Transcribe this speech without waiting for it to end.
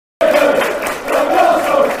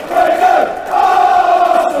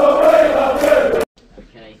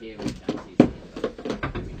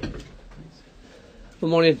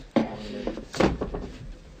morning. Hi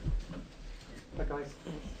guys.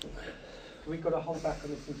 We've got to hold back on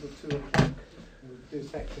this until 2 o'clock. We'll do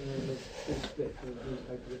second and we'll do split for the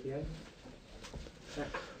newspaper at the end.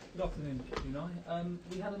 Good afternoon, Unai.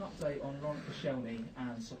 We had an update on Laurent Koscielny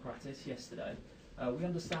and Socrates yesterday. We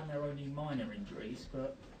understand they're only minor injuries,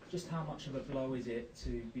 but just how much of a blow is it to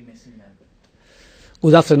be missing them?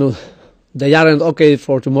 Good afternoon. They aren't okay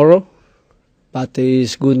for tomorrow, but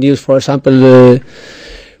it's good news, for example,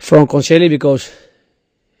 from Koscielny, because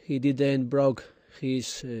he didn't broke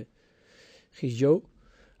his jaw,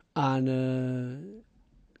 and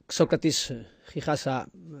Socrates, he has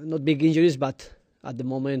not big injuries, but at the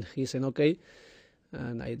moment he's okay,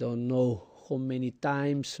 and I don't know how many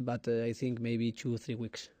times, but I think maybe 2 or 3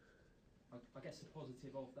 weeks. I guess the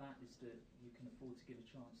positive of that is that you can afford to give a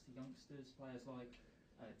chance to youngsters, players like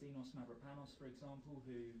Dinos Mavropanos, for example,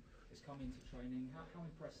 who has come into training. How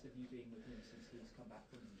impressed have you been with him since he's come back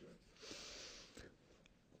from injury?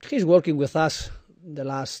 He's working with us the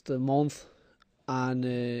last month and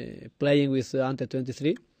playing with under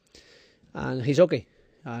 23, and he's okay.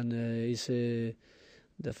 And he's the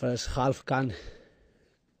first half can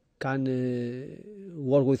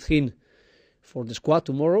work with him for the squad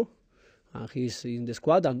tomorrow, and he's in the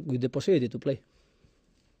squad and with the possibility to play.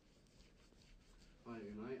 Hi,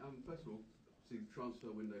 Unai. First of all, the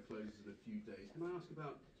transfer window closes in a few days. Can I ask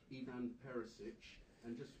about Ivan Perisic,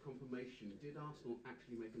 and just confirmation, did Arsenal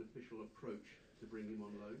actually make an official approach to bring him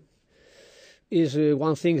on loan? Is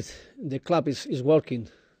one thing, the club is working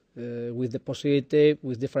with the possibility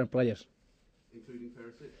with different players. Including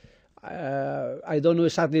Perisic? I don't know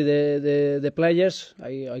exactly the players.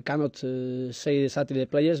 I cannot say exactly the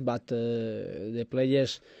players, but the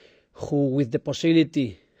players who with the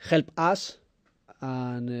possibility help us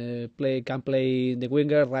and can play the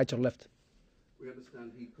winger, right or left. We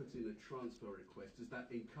understand he put in a transfer request. Does that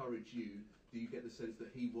encourage you? Do you get the sense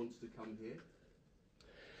that he wants to come here?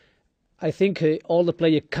 I think all the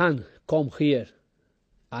players can come here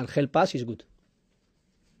and help us is good.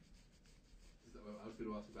 I was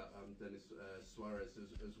going to ask about Denis Suarez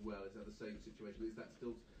as well. Is that the same situation? Is that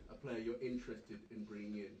still a player you're interested in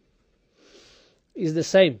bringing in? It's the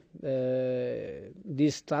same.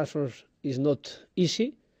 This transfer is not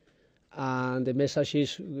easy, and the message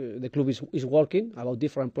is the club is working about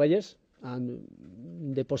different players, and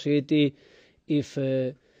the possibility if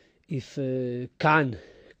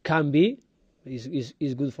can be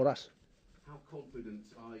is good for us. How confident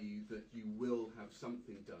are you that you will have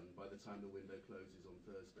something done by the time the window closes on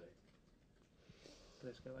Thursday?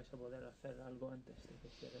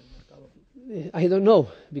 I don't know,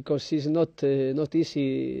 because it's not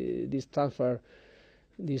easy, this transfer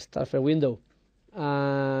window,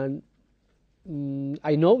 and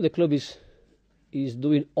I know the club is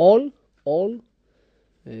doing all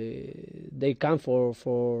they can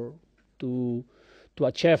to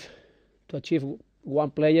achieve one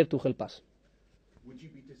player to help us. Would you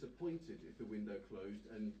be disappointed if the window closed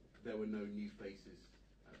and there were no new faces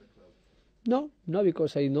at the club? No,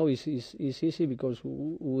 because I know it's easy, because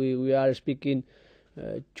we are speaking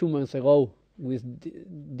 2 months ago with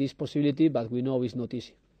this possibility, but we know it's not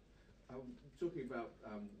easy. Talking about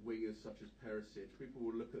wingers such as Perisic, people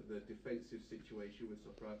will look at the defensive situation with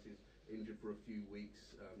Socrates injured for a few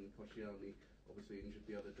weeks, Koscielny obviously injured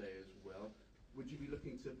the other day as well. Would you be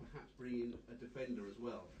looking to perhaps bring in a defender as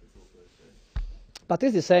well before Thursday? But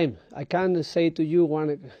it's the same. I can say to you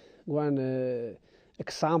one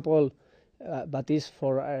example, but it's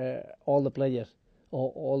for all the players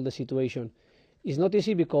or all the situation. It's not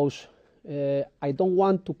easy because I don't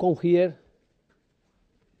want to come here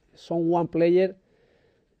one player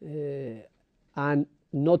and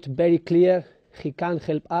not very clear he can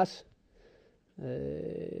help us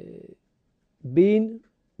being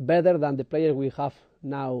better than the player we have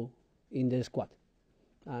now in the squad.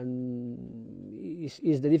 And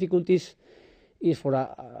the difficulties is for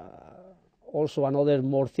also another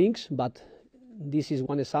more things, but this is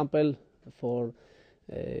one example for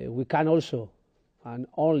we can also and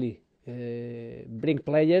only bring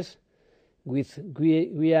players with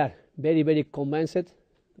we are very convinced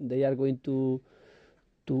they are going to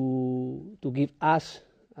give us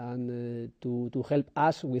and to help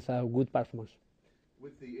us with a good performance.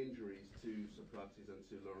 With the injuries to Socrates and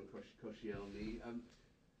to Laurent Koscielny,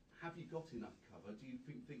 have you got enough cover? Do you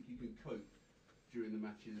think you can cope during the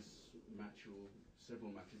match or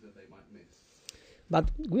several matches that they might miss? But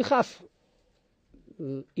we have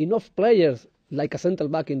enough players like a centre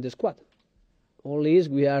back in the squad. Only is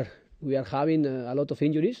we are having a lot of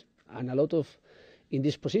injuries and a lot of in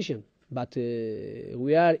this position. But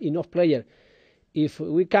we are enough players. If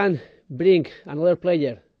we can bring another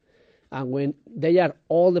player, and when they are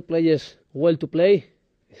all the players well to play,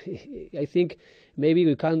 I think maybe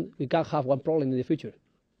we can have one problem in the future.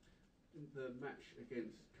 The match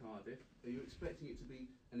against Cardiff, are you expecting it to be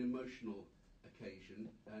an emotional occasion,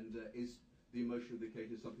 and is the emotion of the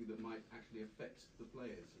occasion something that might actually affect the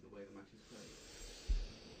players and the way the match is played?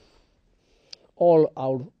 All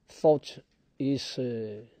our thoughts is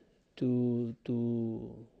to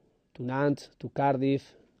Nantes, to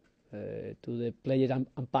Cardiff, to the player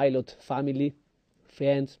and pilot family,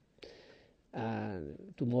 friends, and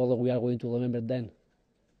tomorrow we are going to remember them.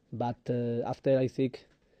 But after, I think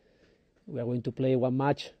we are going to play one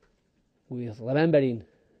match with remembering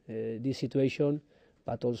this situation,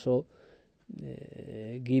 but also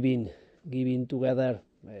giving together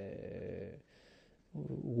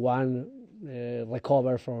one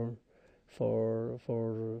recover for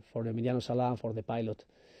Emiliano Sala, for the pilot,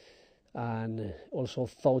 and also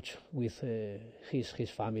thoughts with his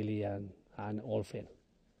family and all friends.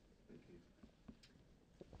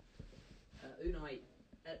 Unai,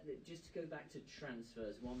 just to go back to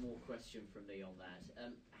transfers, one more question from me on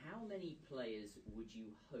that. How many players would you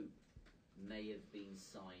hope may have been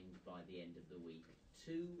signed by the end of the week?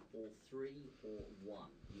 2 or 3 or 1?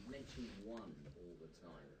 You've mentioned 1 all the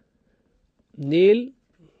time. Nil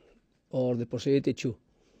or the possibility 2.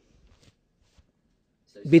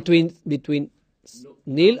 So between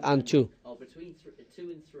nil and 2. Oh, between 2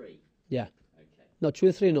 and 3. Yeah. Okay. No, 2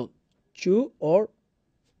 and 3. No, 2 or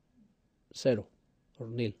 0 or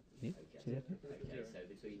nil. Okay. Okay. So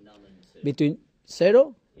between none and 2. Between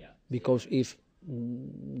 0. Yeah. Because if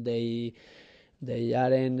they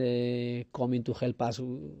aren't coming to help us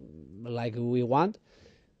like we want,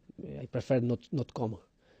 I prefer not come.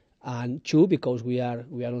 And 2, because we are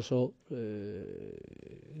also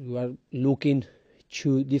we are looking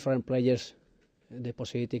 2 different players. The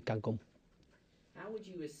possibility can come. How would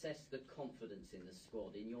you assess the confidence in the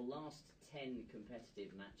squad? In your last 10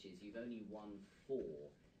 competitive matches, you've only won 4.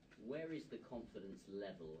 Where is the confidence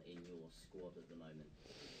level in your squad at the moment?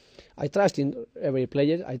 I trust in every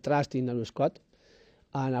player. I trust in our squad,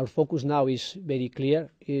 and our focus now is very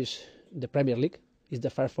clear. Is the Premier League is the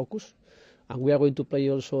first focus, and we are going to play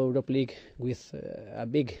also Europa League with a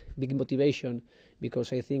big motivation,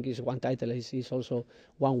 because I think is one title is also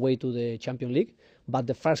one way to the Champions League. But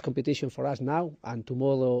the first competition for us now and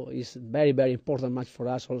tomorrow is very important match for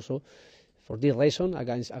us also. For this reason,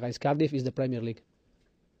 against Cardiff, is the Premier League.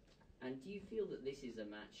 And do you feel that this is a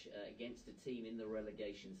match against a team in the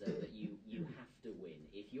relegation zone that you have to win?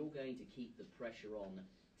 If you're going to keep the pressure on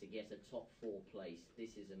to get a top 4 place,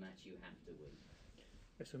 this is a match you have to win.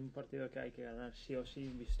 Es un partido que hay que ganar sí o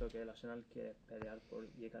sí, visto que el Arsenal quiere pelear por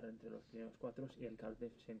llegar entre los primeros 4 y el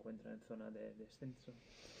Cardiff se encuentra en zona de descenso.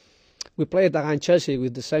 We played against Chelsea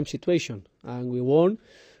with the same situation, and we won.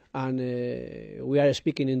 And we are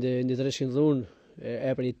speaking in the dressing room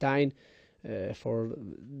every time for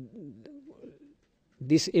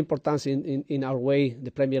this importance in our way,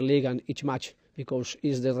 the Premier League and each match, because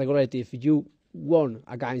it's the regularity. If you won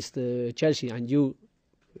against Chelsea and you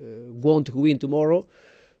want to win tomorrow,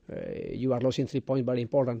 you are losing 3 points, very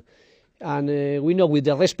important. And we know with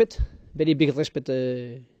the respect, very big respect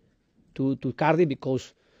to Cardiff,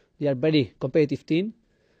 because they are very competitive team.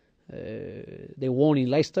 They won in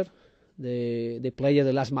Leicester. They played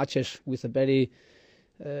the last matches with a very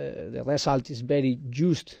the result is very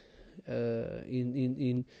just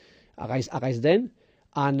in against them.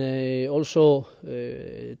 And also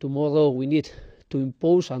tomorrow we need to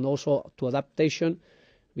impose and also to adaptation,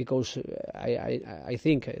 because I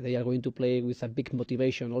think they are going to play with a big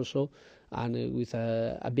motivation also, and with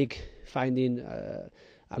a big finding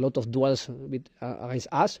a lot of duels against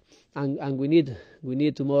us, and we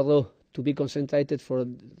need tomorrow to be concentrated for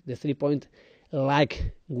the 3 points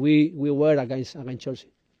like we were against Chelsea.